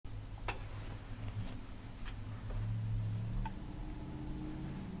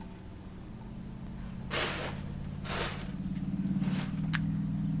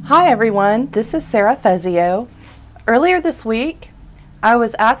Hi everyone, this is Sarah Fezio. Earlier this week, I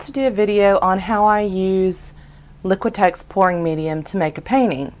was asked to do a video on how I use Liquitex Pouring Medium to make a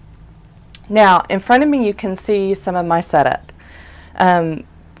painting. Now, in front of me you can see some of my setup.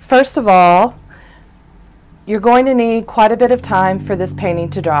 First of all, you're going to need quite a bit of time for this painting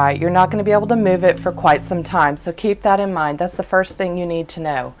to dry. You're not going to be able to move it for quite some time, so keep that in mind. That's the first thing you need to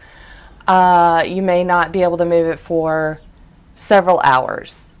know. You may not be able to move it for several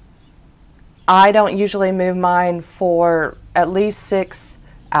hours. I don't usually move mine for at least 6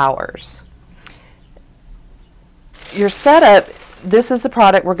 hours. Your setup, this is the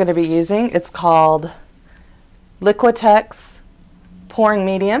product we're going to be using. It's called Liquitex Pouring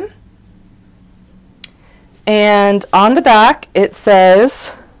Medium. And on the back it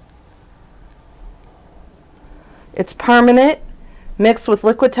says it's permanent, mixed with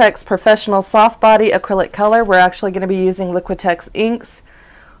Liquitex Professional Soft Body Acrylic Color. We're actually going to be using Liquitex inks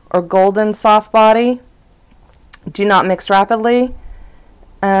or golden soft body. Do not mix rapidly.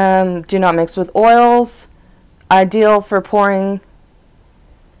 Do not mix with oils. Ideal for pouring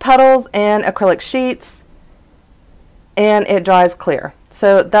petals and acrylic sheets, and it dries clear.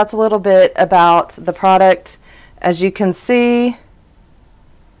 So that's a little bit about the product. As you can see,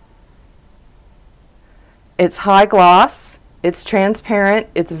 it's high gloss, it's transparent,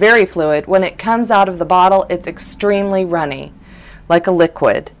 it's very fluid. When it comes out of the bottle, it's extremely runny, like a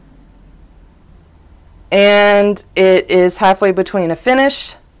liquid. And it is halfway between a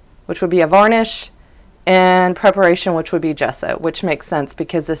finish, which would be a varnish, and preparation, which would be gesso, which makes sense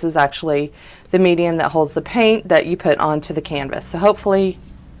because this is actually the medium that holds the paint that you put onto the canvas. So hopefully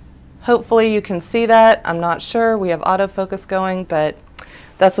you can see that. I'm not sure. We have autofocus going, but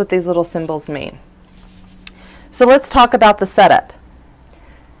that's what these little symbols mean. So let's talk about the setup.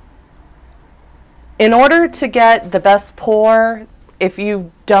 In order to get the best pour, if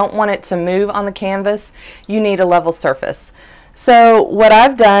you don't want it to move on the canvas, you need a level surface. So what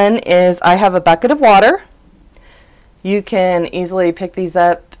I've done is I have a bucket of water. You can easily pick these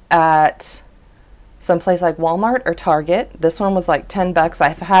up at someplace like Walmart or Target. This one was like 10 bucks.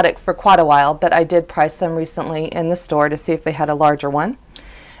 I've had it for quite a while, but I did price them recently in the store to see if they had a larger one.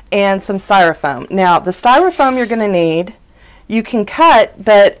 And some styrofoam. Now the styrofoam you're going to need, you can cut,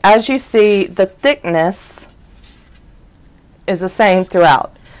 but as you see, the thickness is the same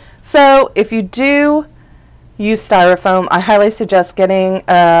throughout. So if you do use styrofoam, I highly suggest getting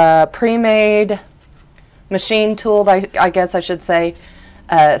a pre-made machine tool, I guess I should say,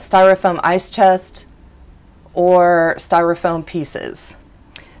 styrofoam ice chest or styrofoam pieces,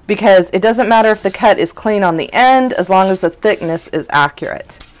 because it doesn't matter if the cut is clean on the end as long as the thickness is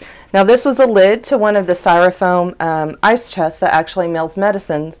accurate. Now this was a lid to one of the styrofoam ice chests that actually mails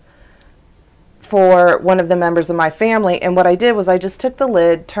medicines for one of the members of my family, and what I did was I just took the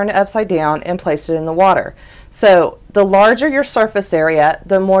lid, turned it upside down, and placed it in the water. So the larger your surface area,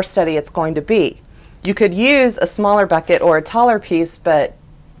 the more steady it's going to be. You could use a smaller bucket or a taller piece, but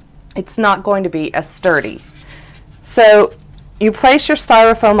it's not going to be as sturdy. So you place your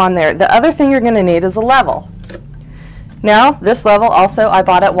styrofoam on there. The other thing you're going to need is a level. Now this level also I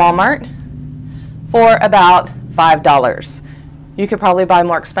bought at Walmart for about $5. You could probably buy a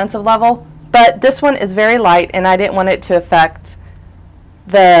more expensive level, but this one is very light and I didn't want it to affect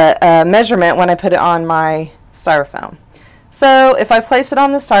the measurement when I put it on my styrofoam. So if I place it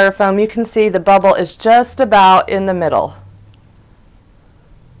on the styrofoam, you can see the bubble is just about in the middle.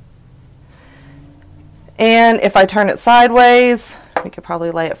 And if I turn it sideways, we could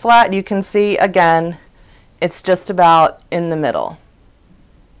probably lay it flat, you can see again it's just about in the middle.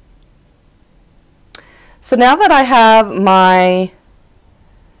 So now that I have my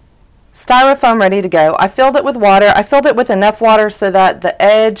styrofoam ready to go, I filled it with water. I filled it with enough water so that the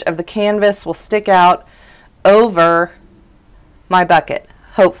edge of the canvas will stick out over my bucket,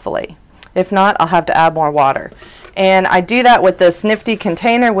 hopefully. If not, I'll have to add more water. And I do that with this nifty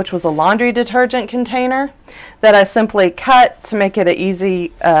container, which was a laundry detergent container that I simply cut to make it an easy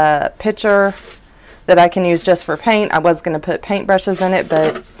pitcher that I can use just for paint. I was going to put paint brushes in it,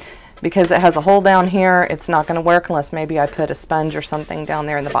 but because it has a hole down here, it's not going to work unless maybe I put a sponge or something down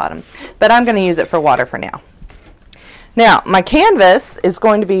there in the bottom. But I'm going to use it for water for now. Now, my canvas is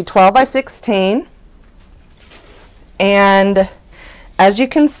going to be 12 by 16. And as you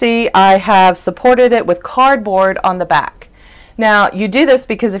can see, I have supported it with cardboard on the back. Now, you do this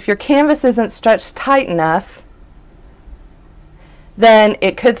because if your canvas isn't stretched tight enough, then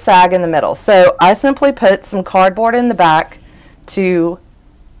it could sag in the middle. So I simply put some cardboard in the back to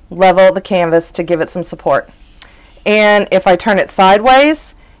level the canvas to give it some support. And if I turn it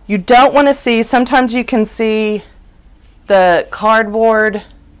sideways, you don't want to see, sometimes you can see the cardboard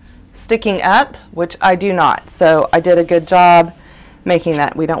sticking up, which I do not. So I did a good job making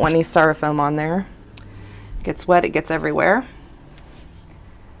that. We don't want any styrofoam on there. It gets wet, it gets everywhere.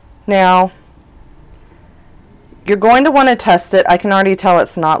 Now, you're going to want to test it. I can already tell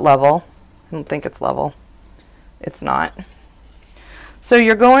it's not level. I don't think it's level. It's not. So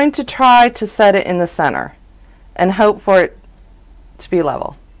you're going to try to set it in the center and hope for it to be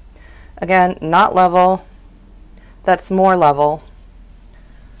level. Again, not level. That's more level.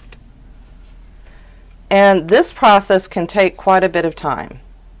 And this process can take quite a bit of time.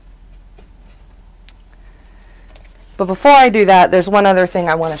 But before I do that, there's one other thing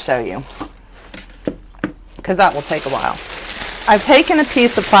I want to show you, because that will take a while. I've taken a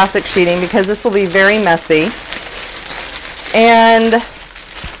piece of plastic sheeting because this will be very messy, and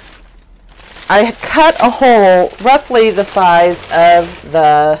I cut a hole roughly the size of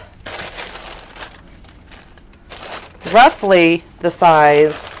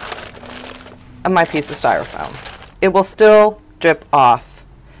my piece of styrofoam. It will still drip off,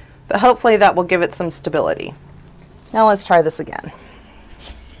 but hopefully that will give it some stability. Now let's try this again.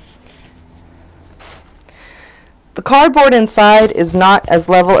 The cardboard inside is not as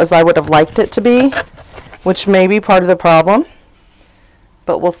level as I would have liked it to be, which may be part of the problem,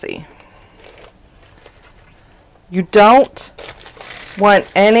 but we'll see. You don't want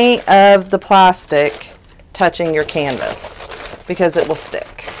any of the plastic touching your canvas because it will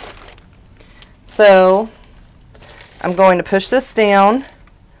stick. So I'm going to push this down.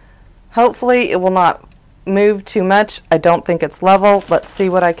 Hopefully it will not move too much. I don't think it's level. Let's see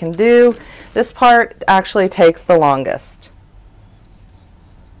what I can do. This part actually takes the longest.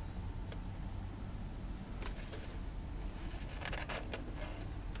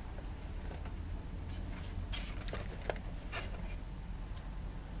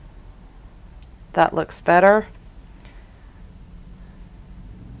 That looks better.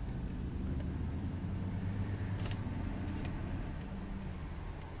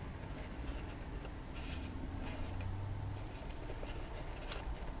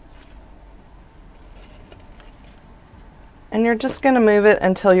 And you're just going to move it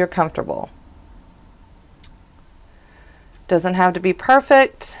until you're comfortable. Doesn't have to be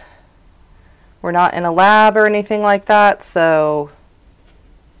perfect. We're not in a lab or anything like that, so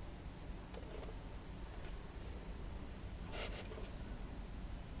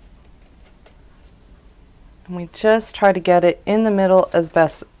and we just try to get it in the middle as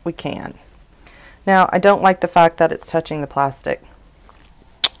best we can. Now, I don't like the fact that it's touching the plastic.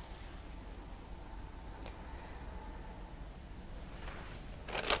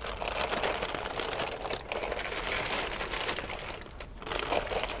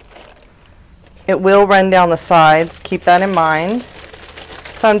 It will run down the sides, keep that in mind.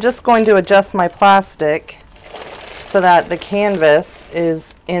 So I'm just going to adjust my plastic so that the canvas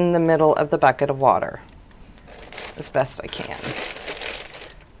is in the middle of the bucket of water as best I can.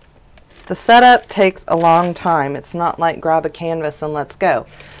 The setup takes a long time. It's not like grab a canvas and let's go.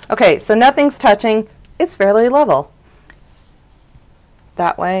 Okay, so nothing's touching. It's fairly level.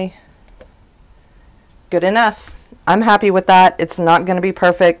 That way, good enough. I'm happy with that. It's not going to be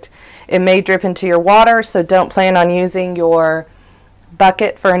perfect. It may drip into your water, so don't plan on using your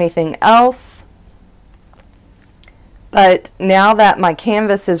bucket for anything else. But now that my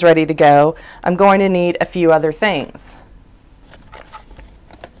canvas is ready to go, I'm going to need a few other things.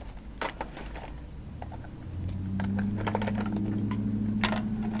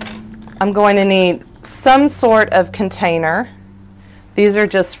 I'm going to need some sort of container. These are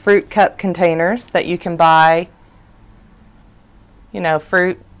just fruit cup containers that you can buy, you know,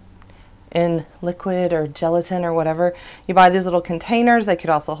 fruit in liquid or gelatin or whatever. You buy these little containers. They could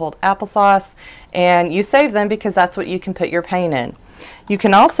also hold applesauce, and you save them because that's what you can put your paint in. You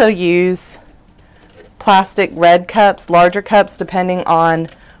can also use plastic red cups, larger cups, depending on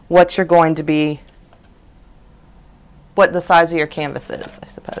what you're going to be, what the size of your canvas is, I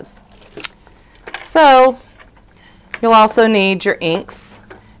suppose. So you'll also need your inks,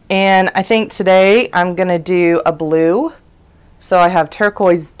 and I think today I'm going to do a blue. So I have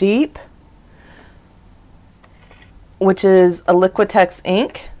Turquoise Deep, which is a Liquitex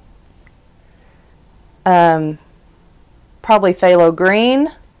ink, probably Pthalo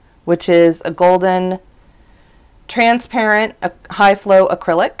Green, which is a golden transparent high flow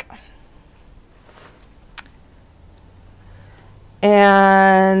acrylic,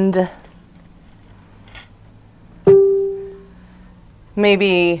 and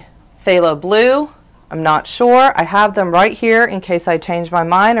maybe Pthalo Blue. I'm not sure. I have them right here in case I change my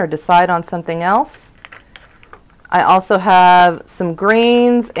mind or decide on something else. I also have some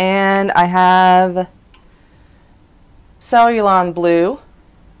greens, and I have Cerulean blue.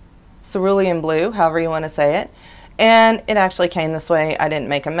 cerulean blue, however you want to say it. And it actually came this way. I didn't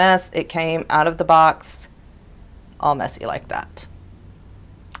make a mess. It came out of the box all messy like that.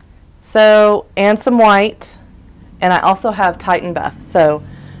 So, and some white, and I also have Titan Buff, so,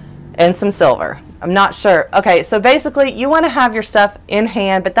 and some silver. I'm not sure. Okay, so basically you want to have your stuff in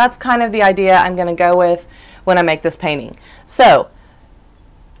hand, but that's kind of the idea I'm going to go with when I make this painting. So,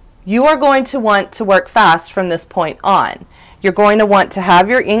 you are going to want to work fast from this point on. You're going to want to have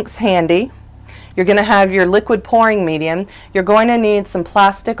your inks handy. You're going to have your liquid pouring medium. You're going to need some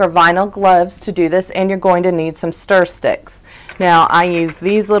plastic or vinyl gloves to do this, and you're going to need some stir sticks. Now, I use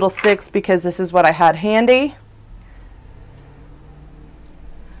these little sticks because this is what I had handy.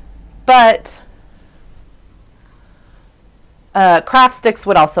 But craft sticks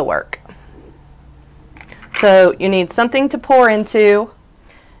would also work. So you need something to pour into,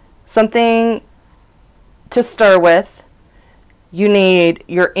 something to stir with. You need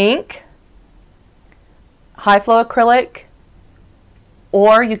your ink, high flow acrylic,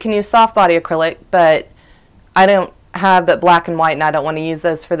 or you can use soft body acrylic, but I don't have but black and white and I don't want to use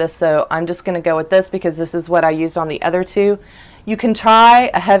those for this, so I'm just going to go with this because this is what I used on the other two. You can try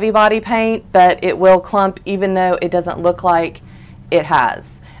a heavy body paint, but it will clump even though it doesn't look like it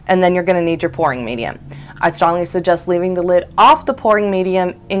has. And then you're going to need your pouring medium. I strongly suggest leaving the lid off the pouring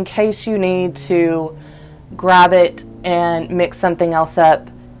medium in case you need to grab it and mix something else up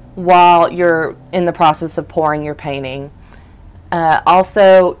while you're in the process of pouring your painting.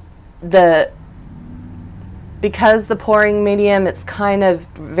 Also, because the pouring medium, it's kind of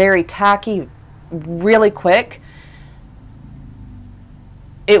very tacky really quick,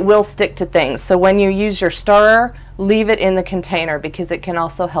 it will stick to things. So when you use your stirrer, leave it in the container because it can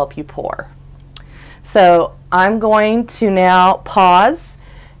also help you pour. So I'm going to now pause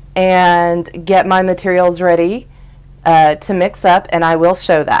and get my materials ready to mix up, and I will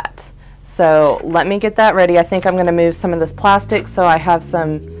show that. So let me get that ready. I think I'm going to move some of this plastic so I have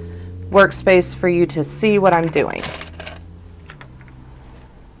some workspace for you to see what I'm doing.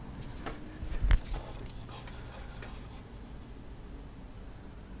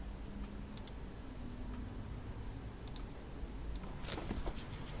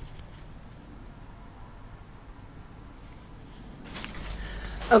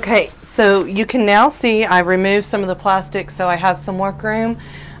 Okay, so you can now see I removed some of the plastic so I have some work room.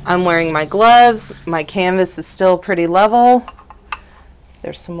 I'm wearing my gloves. My canvas is still pretty level.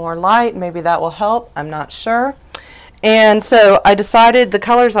 There's some more light. Maybe that will help. I'm not sure. And so I decided, the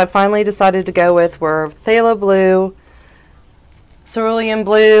colors I finally decided to go with were Pthalo blue, cerulean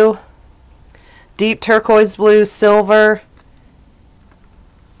blue, deep turquoise blue, silver,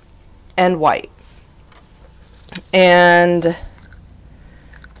 and white. And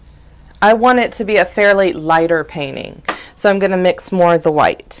I want it to be a fairly lighter painting, so I'm going to mix more of the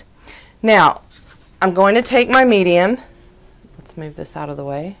white. Now, I'm going to take my medium. Let's move this out of the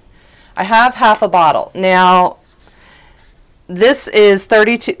way. I have half a bottle. Now, this is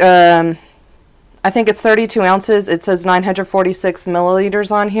 32, I think it's 32 ounces. It says 946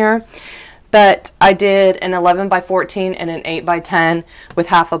 milliliters on here. But I did an 11 by 14 and an 8 by 10 with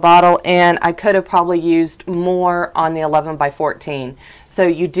half a bottle, and I could have probably used more on the 11 by 14. So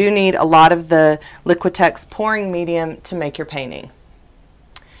you do need a lot of the Liquitex pouring medium to make your painting.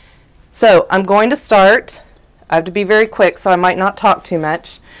 So I'm going to start. I have to be very quick, so I might not talk too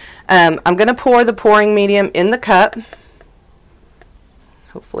much. I'm going to pour the pouring medium in the cup.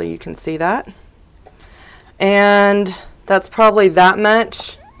 Hopefully you can see that. And that's probably that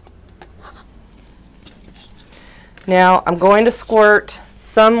much. Now I'm going to squirt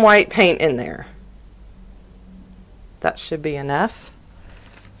some white paint in there. That should be enough.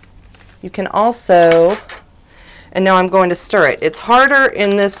 You can also, and now I'm going to stir it. It's harder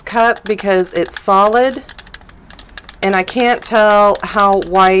in this cup because it's solid and I can't tell how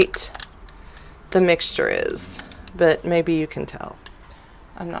white the mixture is, but maybe you can tell.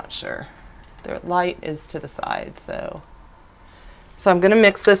 I'm not sure. The light is to the side, so I'm going to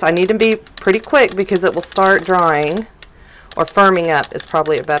mix this. I need to be pretty quick because it will start drying, or firming up is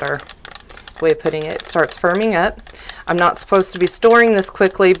probably a better way of putting it. It starts firming up. I'm not supposed to be storing this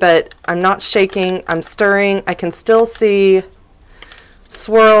quickly, but I'm not shaking. I'm stirring. I can still see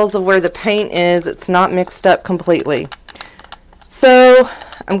swirls of where the paint is. It's not mixed up completely. So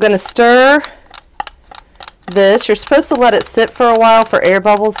I'm going to stir this. You're supposed to let it sit for a while for air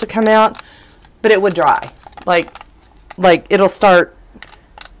bubbles to come out, but it would dry. Like it'll start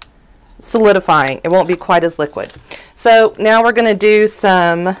solidifying. It won't be quite as liquid. So now we're going to do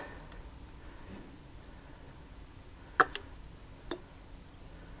some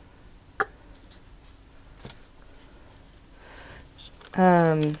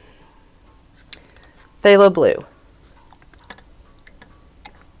Phthalo blue.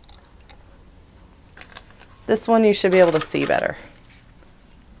 This one you should be able to see better.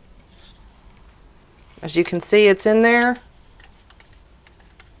 As you can see, it's in there.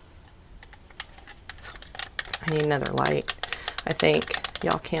 I need another light. I think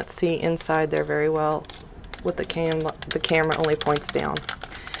y'all can't see inside there very well with the camera only points down.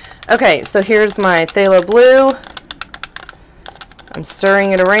 Okay, so here's my phthalo blue. I'm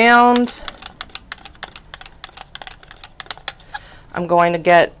stirring it around. I'm going to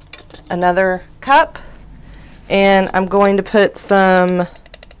get another cup and I'm going to put some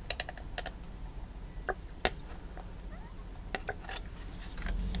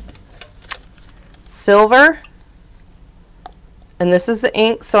silver, and this is the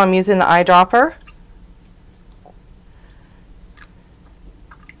ink, so I'm using the eyedropper.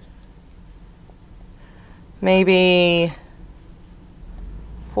 Maybe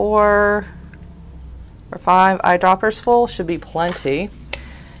 4 or 5 eyedroppers full should be plenty.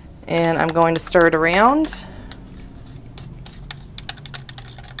 And I'm going to stir it around.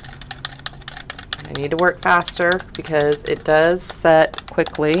 I need to work faster because it does set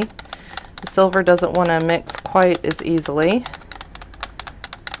quickly. The silver doesn't want to mix quite as easily.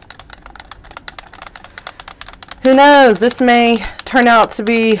 Who knows, this may turn out to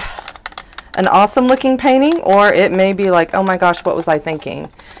be an awesome looking painting, or it may be like, oh my gosh, what was I thinking?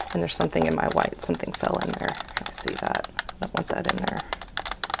 And there's something in my white, something fell in there. I see that. I don't want that in there.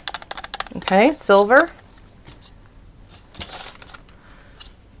 Okay, silver.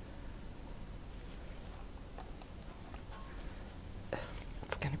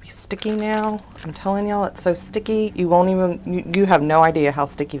 It's going to be sticky now. I'm telling y'all, it's so sticky. You won't even, you have no idea how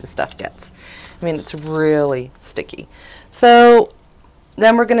sticky the stuff gets. I mean, it's really sticky. So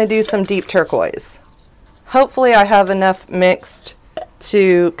then we're going to do some deep turquoise. Hopefully I have enough mixed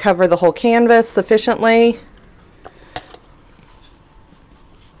to cover the whole canvas sufficiently.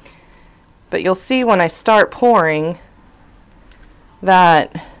 But you'll see when I start pouring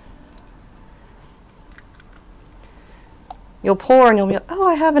that you'll pour and you'll be like, oh,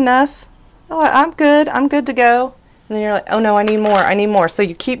 I have enough. Oh, I'm good to go. And then you're like, oh no, I need more. So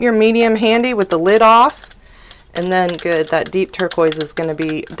you keep your medium handy with the lid off, and then good, that deep turquoise is going to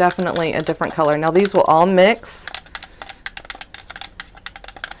be definitely a different color. Now these will all mix.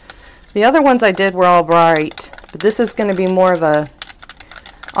 The other ones I did were all bright, but this is going to be more of a,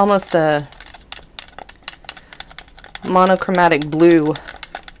 almost a monochromatic blue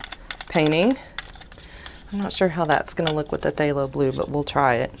painting. I'm not sure how that's going to look with the phthalo blue, but we'll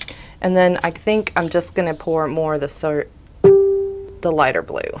try it. And then I think I'm just going to pour more of the lighter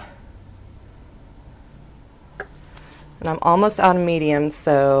blue. And I'm almost out of medium,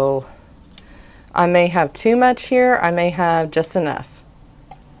 so I may have too much here. I may have just enough.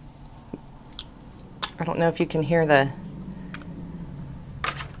 I don't know if you can hear the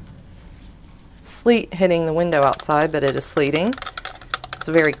sleet hitting the window outside, but it is sleeting. It's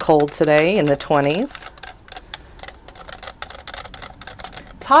very cold today, in the 20s.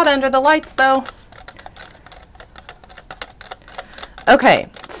 It's hot under the lights though. Okay,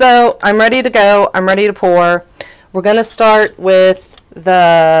 so I'm ready to go. I'm ready to pour. We're going to start with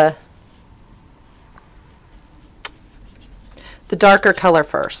the darker color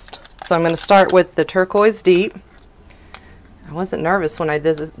first. So I'm going to start with the turquoise deep. I wasn't nervous when I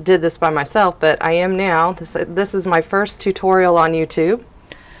did this by myself, but I am now. This is my first tutorial on YouTube.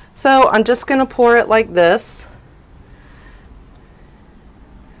 So I'm just going to pour it like this.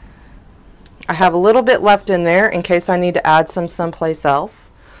 I have a little bit left in there in case I need to add some someplace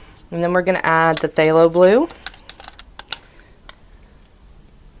else. And then we're going to add the phthalo blue.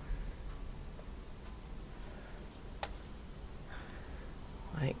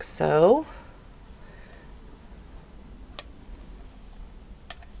 Like so.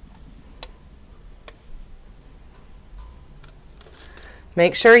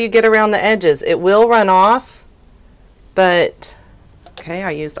 Make sure you get around the edges. It will run off, but okay,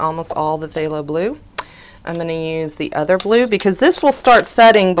 I used almost all the phthalo blue. I'm going to use the other blue because this will start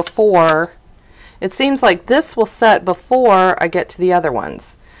setting before, it seems like this will set before I get to the other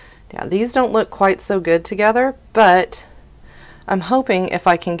ones. Now these don't look quite so good together, but I'm hoping if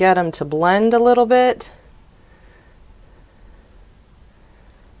I can get them to blend a little bit.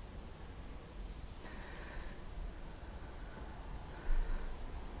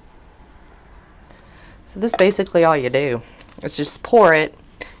 So this is basically all you do. Is just pour it,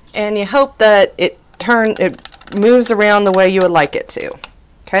 and you hope that it moves around the way you would like it to.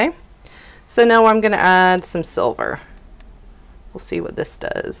 Okay? So now I'm going to add some silver. We'll see what this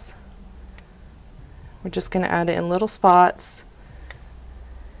does. We're just going to add it in little spots.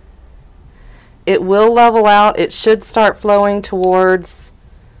 It will level out. It should start flowing towards,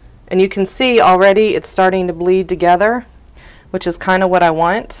 and you can see already it's starting to bleed together, which is kind of what I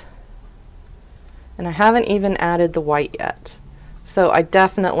want. And I haven't even added the white yet, so I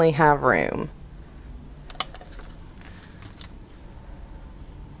definitely have room.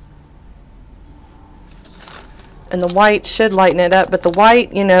 And the white should lighten it up, but the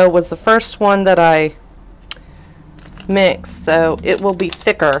white, you know, was the first one that I mixed, so it will be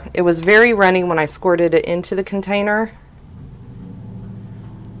thicker. It was very runny when I squirted it into the container.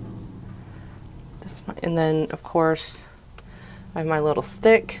 This one, and then of course I have my little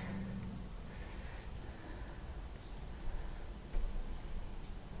stick.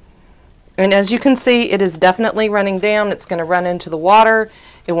 And as you can see, it is definitely running down. It's going to run into the water.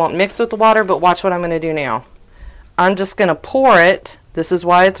 It won't mix with the water, but watch what I'm going to do now. I'm just going to pour it. This is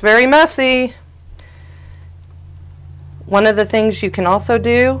why it's very messy. One of the things you can also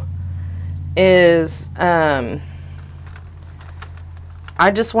do is, I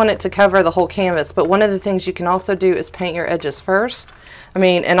just want it to cover the whole canvas, but one of the things you can also do is paint your edges first. I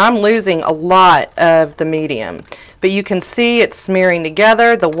mean, and I'm losing a lot of the medium, but you can see it's smearing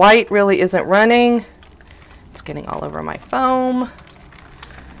together. The white really isn't running. It's getting all over my foam.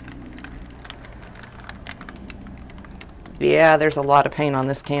 Yeah, there's a lot of paint on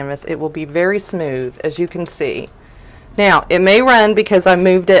this canvas. It will be very smooth, as you can see. Now, it may run because I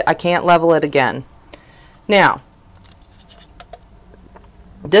moved it. I can't level it again. Now,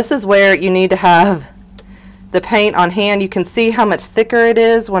 this is where you need to have the paint on hand. You can see how much thicker it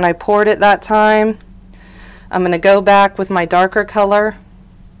is when I poured it that time. I'm going to go back with my darker color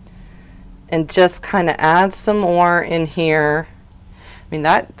and just kind of add some more in here. I mean,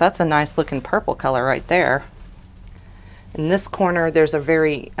 that's a nice looking purple color right there. In this corner, there's a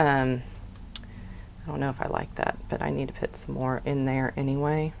very, I don't know if I like that, but I need to put some more in there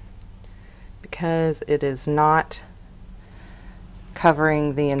anyway, because it is not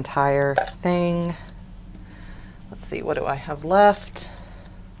covering the entire thing. Let's see, what do I have left?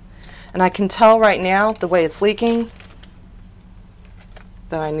 And I can tell right now, the way it's leaking,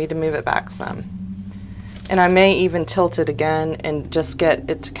 that I need to move it back some. And I may even tilt it again and just get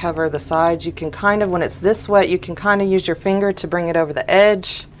it to cover the sides. You can kind of, when it's this wet, you can kind of use your finger to bring it over the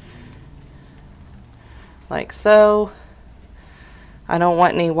edge, like so. I don't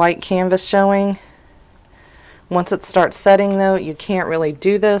want any white canvas showing. Once it starts setting though, you can't really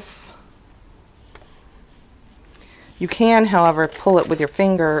do this. You can, however, pull it with your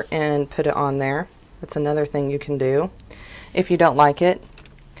finger and put it on there. That's another thing you can do if you don't like it.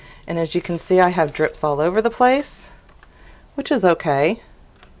 And as you can see, I have drips all over the place, which is okay.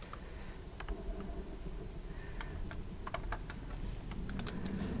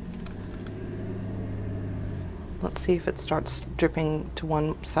 Let's see if it starts dripping to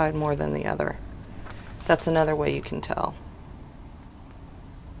one side more than the other. That's another way you can tell.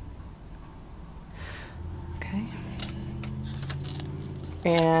 Okay.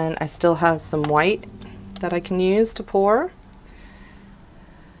 And I still have some white that I can use to pour.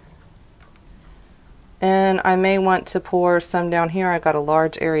 And I may want to pour some down here. I got a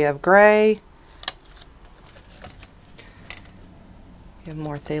large area of gray. You have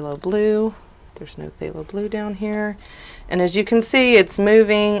more phthalo blue. There's no phthalo blue down here. And as you can see, it's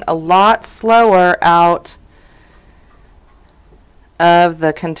moving a lot slower out of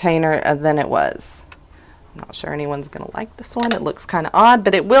the container than it was. I'm not sure anyone's going to like this one. It looks kind of odd,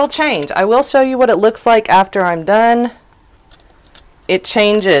 but it will change. I will show you what it looks like after I'm done. It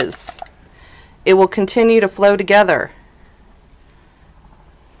changes. It will continue to flow together.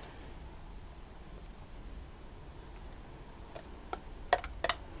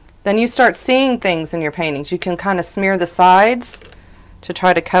 Then you start seeing things in your paintings. You can kind of smear the sides to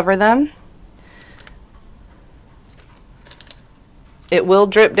try to cover them. It will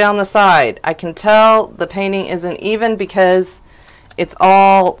drip down the side. I can tell the painting isn't even because it's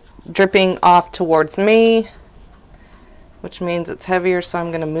all dripping off towards me, which means it's heavier, so I'm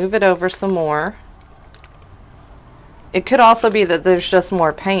going to move it over some more. It could also be that there's just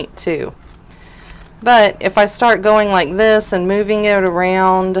more paint too. But if I start going like this and moving it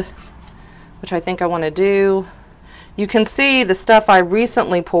around, which I think I want to do, you can see the stuff I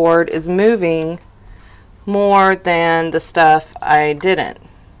recently poured is moving more than the stuff I didn't.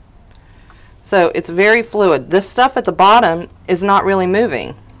 So it's very fluid. This stuff at the bottom is not really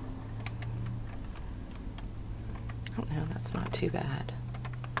moving. Oh no, that's not too bad.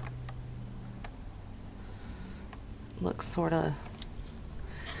 Looks sort of,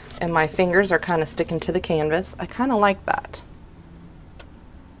 and my fingers are kind of sticking to the canvas. I kind of like that.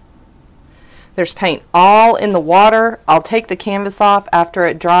 There's paint all in the water. I'll take the canvas off after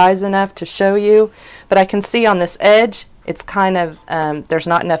it dries enough to show you, but I can see on this edge it's kind of, there's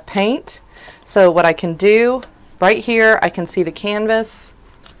not enough paint. So what I can do, right here I can see the canvas.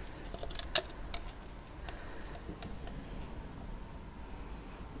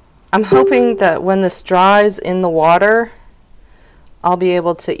 I'm hoping that when this dries in the water, I'll be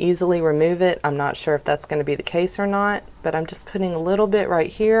able to easily remove it. I'm not sure if that's going to be the case or not, but I'm just putting a little bit right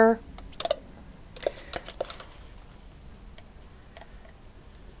here.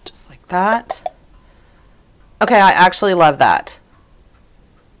 Just like that. Okay, I actually love that.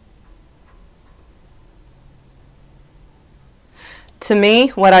 To me,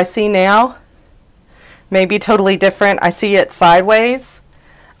 what I see now may be totally different. I see it sideways.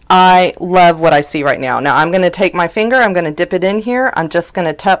 I love what I see right now. Now I'm going to take my finger, I'm going to dip it in here. I'm just going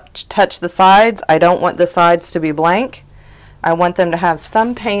to touch the sides. I don't want the sides to be blank. I want them to have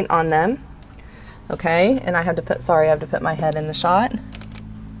some paint on them. Okay, and I have to put, sorry, I have to put my head in the shot.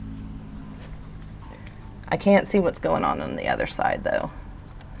 I can't see what's going on the other side though.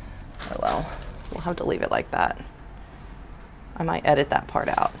 Oh well, we'll have to leave it like that. I might edit that part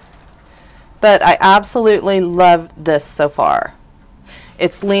out. But I absolutely love this so far.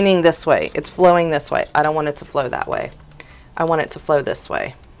 It's leaning this way. It's flowing this way. I don't want it to flow that way. I want it to flow this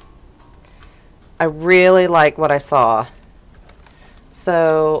way. I really like what I saw.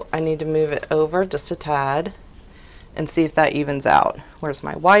 So I need to move it over just a tad and see if that evens out. Where's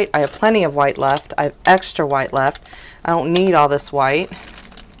my white? I have plenty of white left. I have extra white left. I don't need all this white.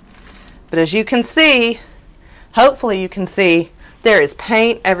 But as you can see, hopefully you can see, there is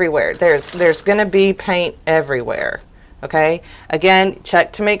paint everywhere. There's going to be paint everywhere. Okay, again,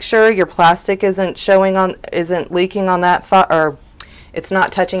 check to make sure your plastic isn't leaking on that side, or it's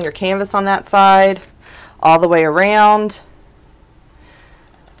not touching your canvas on that side all the way around.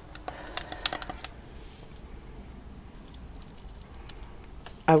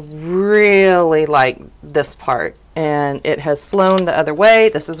 I really like this part, and it has flown the other way.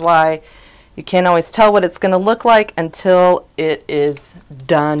 This is why you can't always tell what it's going to look like until it is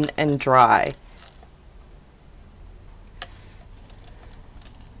done and dry.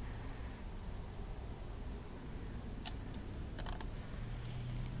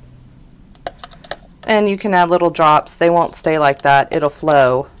 And you can add little drops. They won't stay like that. It'll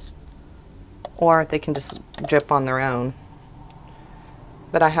flow. Or they can just drip on their own.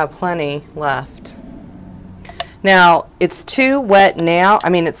 But I have plenty left. Now, it's too wet now. I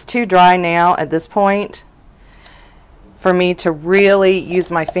mean, it's too dry now at this point for me to really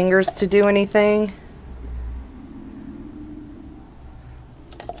use my fingers to do anything.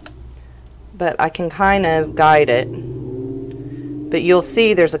 But I can kind of guide it. But you'll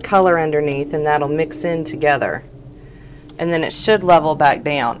see there's a color underneath, and that'll mix in together. And then it should level back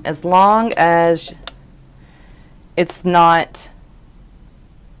down, as long as it's not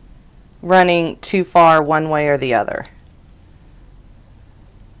running too far one way or the other.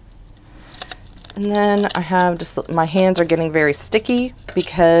 And then I have just, my hands are getting very sticky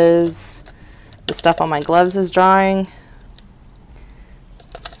because the stuff on my gloves is drying.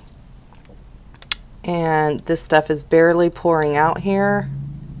 And this stuff is barely pouring out here,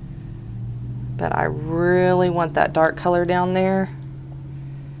 but I really want that dark color down there.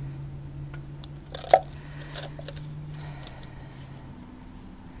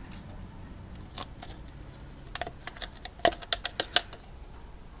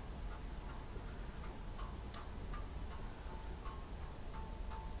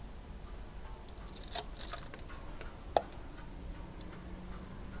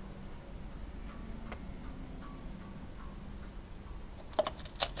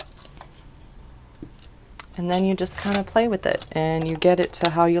 And then you just kind of play with it and you get it to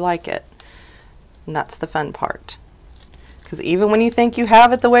how you like it. And that's the fun part. Because even when you think you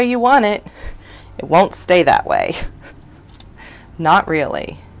have it the way you want it, it won't stay that way. Not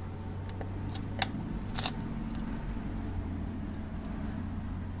really.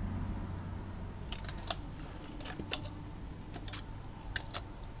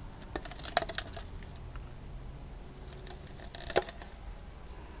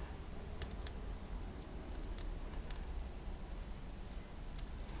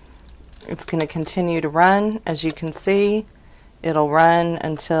 It's going to continue to run. As you can see, it'll run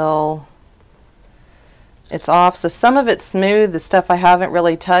until it's off. So some of it's smooth. The stuff I haven't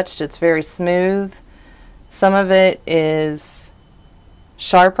really touched, it's very smooth. Some of it is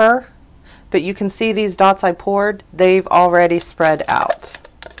sharper, but you can see these dots I poured, they've already spread out.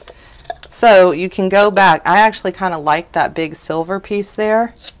 So you can go back. I actually kind of like that big silver piece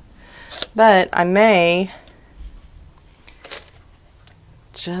there, but I may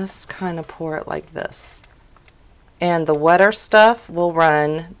just kind of pour it like this. And the wetter stuff will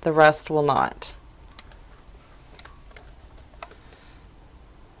run, the rest will not.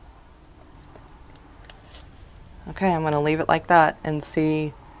 Okay, I'm going to leave it like that and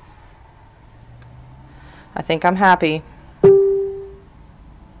see. I think I'm happy.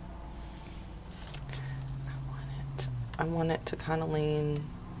 I want it to kind of lean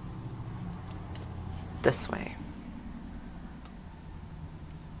this way.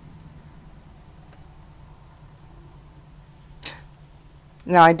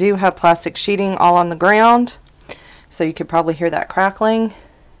 Now I do have plastic sheeting all on the ground, so you could probably hear that crackling.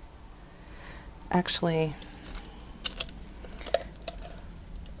 Actually,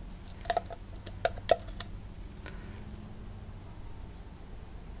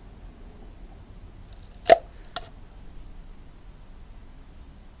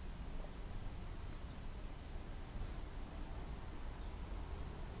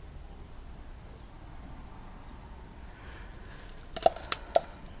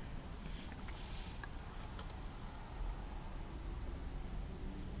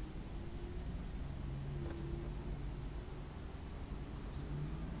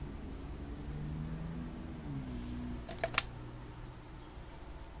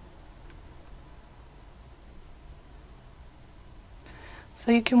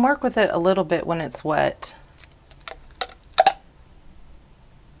 so you can work with it a little bit when it's wet.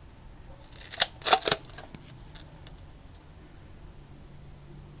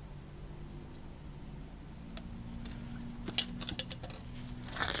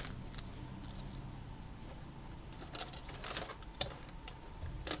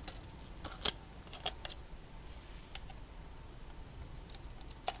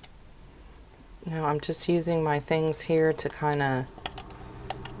 Now I'm just using my things here to kind of,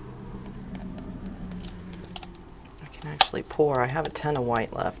 I can actually pour. I have a ton of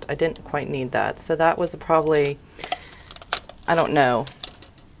white left. I didn't quite need that. So that was probably, I don't know,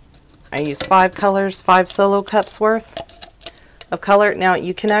 I used 5 colors, 5 solo cups worth of color. Now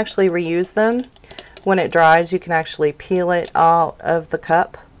you can actually reuse them. When it dries, you can actually peel it out of the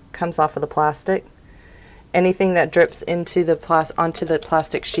cup, comes off of the plastic. Anything that drips into the onto the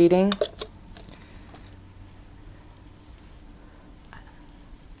plastic sheeting,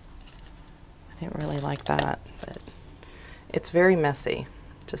 I didn't really like that, but it's very messy,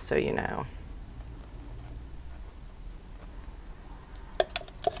 just so you know.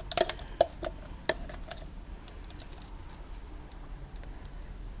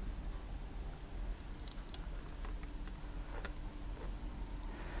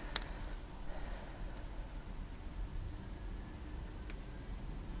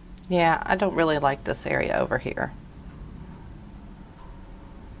 Yeah, I don't really like this area over here,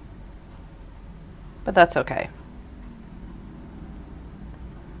 but that's okay.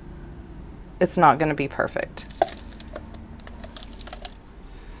 It's not going to be perfect.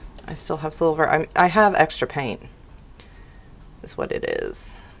 I still have silver. I have extra paint, is what it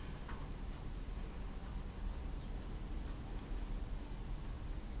is.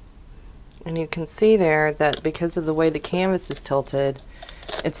 And you can see there that because of the way the canvas is tilted,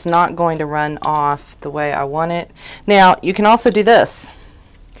 it's not going to run off the way I want it. Now, you can also do this,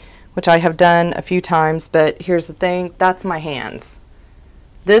 which I have done a few times, but here's the thing, that's my hands.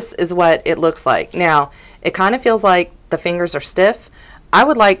 This is what it looks like. Now, it kind of feels like the fingers are stiff. I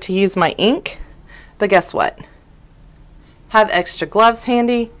would like to use my ink, but guess what? Have extra gloves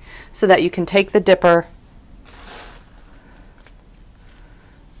handy so that you can take the dipper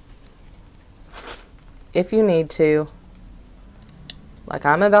if you need to, like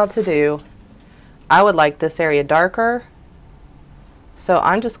I'm about to do. I would like this area darker, so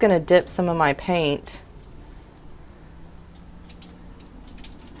I'm just going to dip some of my paint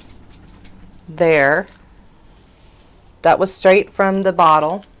there. That was straight from the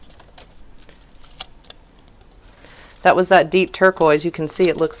bottle. That was that deep turquoise. You can see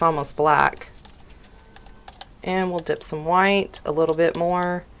it looks almost black. And we'll dip some white, a little bit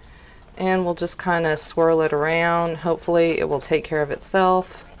more, and we'll just kind of swirl it around. Hopefully it will take care of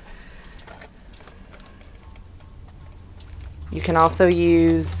itself. You can also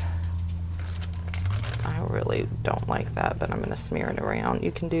use, I really don't like that, but I'm going to smear it around.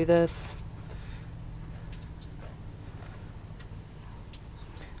 You can do this.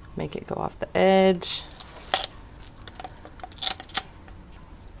 Make it go off the edge.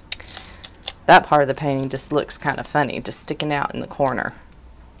 That part of the painting just looks kind of funny, just sticking out in the corner.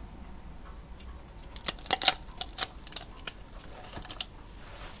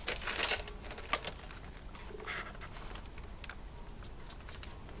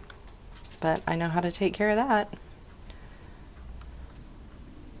 But I know how to take care of that.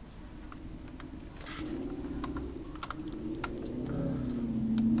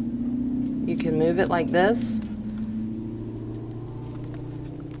 it like this.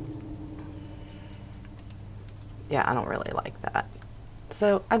 Yeah, I don't really like that.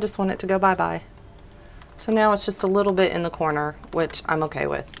 So I just want it to go bye-bye. So now it's just a little bit in the corner, which I'm okay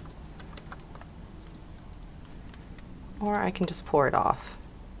with. Or I can just pour it off,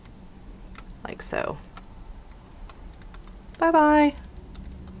 like so. Bye-bye.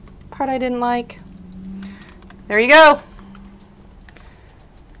 Part I didn't like. There you go.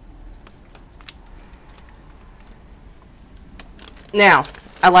 Now,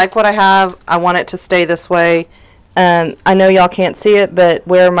 I like what I have. I want it to stay this way. I know y'all can't see it, but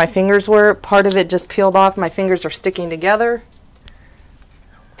where my fingers were, part of it just peeled off. My fingers are sticking together.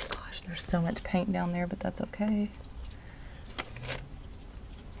 Oh my gosh, there's so much paint down there, but that's okay.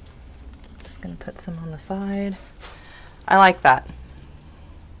 Just gonna put some on the side. I like that.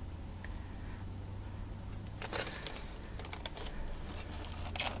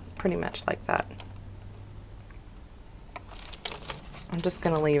 Pretty much like that. I'm just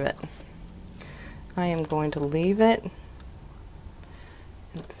gonna leave it. I am going to leave it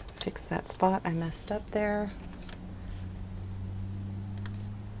and fix that spot I messed up there.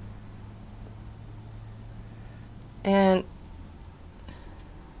 And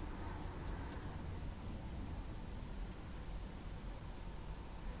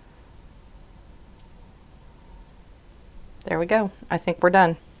there we go. I think we're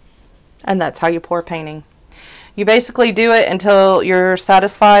done. And that's how you pour painting. You basically do it until you're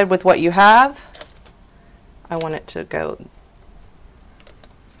satisfied with what you have. I want it to go.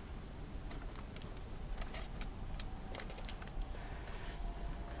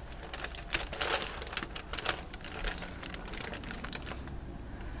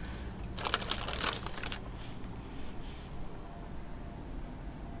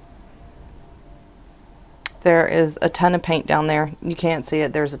 There is a ton of paint down there. You can't see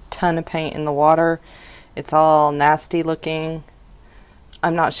it. There's a ton of paint in the water. It's all nasty looking.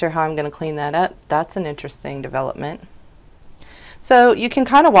 I'm not sure how I'm going to clean that up. That's an interesting development. So you can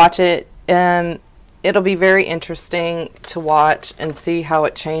kind of watch it, and it'll be very interesting to watch and see how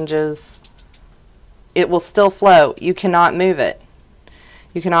it changes. It will still flow. You cannot move it.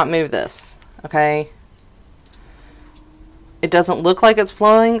 You cannot move this, okay? It doesn't look like it's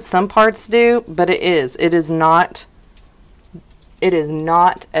flowing. Some parts do, but it is. It is not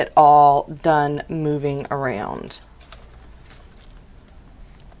at all done moving around.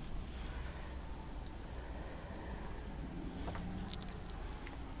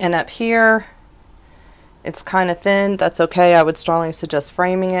 And up here, it's kind of thin. That's okay. I would strongly suggest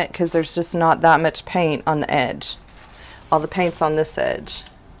framing it because there's just not that much paint on the edge. All the paint's on this edge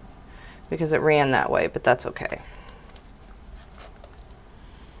because it ran that way, but that's okay.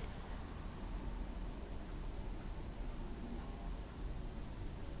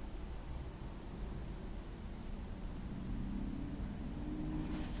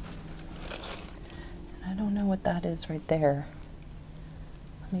 I don't know what that is right there.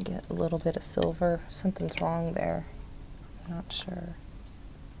 Let me get a little bit of silver. Something's wrong there. I'm not sure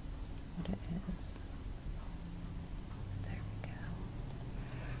what it is. There we go.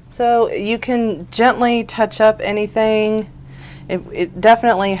 So you can gently touch up anything. It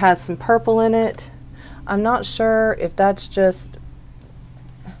definitely has some purple in it. I'm not sure if that's just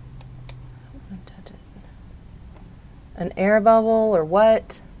an air bubble or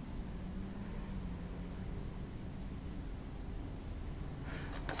what.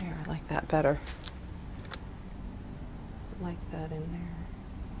 That better. Like that in there.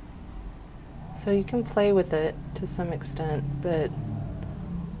 So you can play with it to some extent, but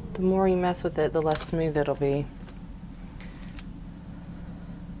the more you mess with it, the less smooth it'll be.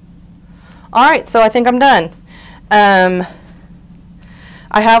 Alright, so I think I'm done. I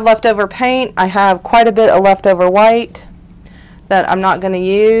have leftover paint. I have quite a bit of leftover white that I'm not going to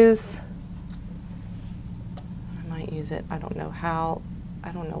use. I might use it. I don't know how.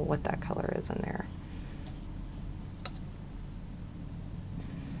 I don't know what that color is in there.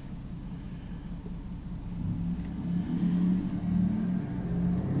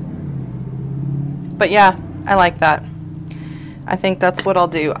 But yeah, I like that. I think that's what I'll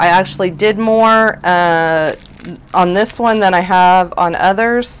do. I actually did more on this one than I have on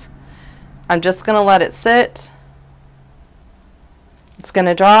others. I'm just going to let it sit. It's going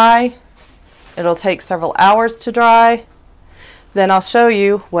to dry. It'll take several hours to dry. Then I'll show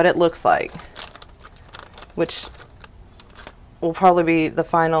you what it looks like, which will probably be the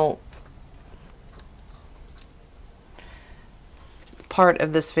final part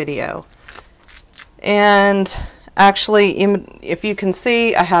of this video. And actually, if you can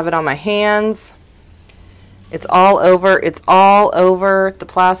see, I have it on my hands. It's all over. It's all over the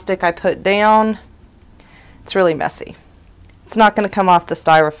plastic I put down. It's really messy. It's not going to come off the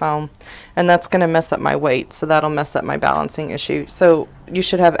styrofoam, and that's going to mess up my weight, so that'll mess up my balancing issue. So you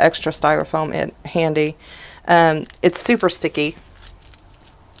should have extra styrofoam handy. It's super sticky.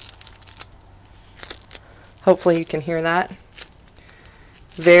 Hopefully you can hear that.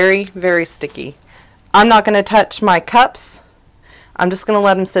 Very, very sticky. I'm not going to touch my cups. I'm just going to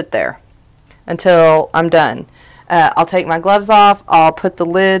let them sit there until I'm done. I'll take my gloves off. I'll put the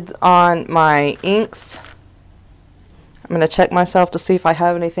lid on my inks. I'm going to check myself to see if I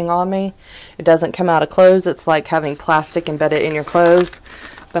have anything on me. It doesn't come out of clothes. It's like having plastic embedded in your clothes.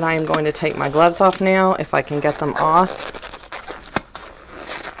 But I am going to take my gloves off now if I can get them off.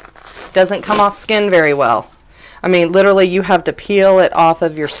 It doesn't come off skin very well. I mean, literally you have to peel it off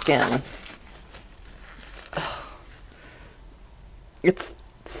of your skin. It's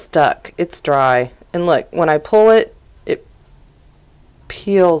stuck. It's dry. And look, when I pull it, it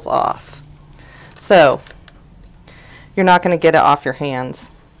peels off. So you're not going to get it off your hands.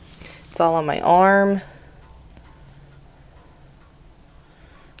 It's all on my arm,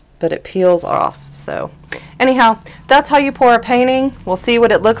 but it peels off. So anyhow, that's how you pour a painting. We'll see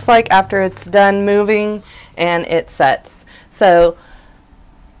what it looks like after it's done moving and it sets. So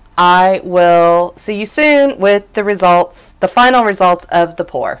I will see you soon with the results, the final results of the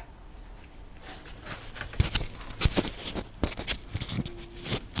pour.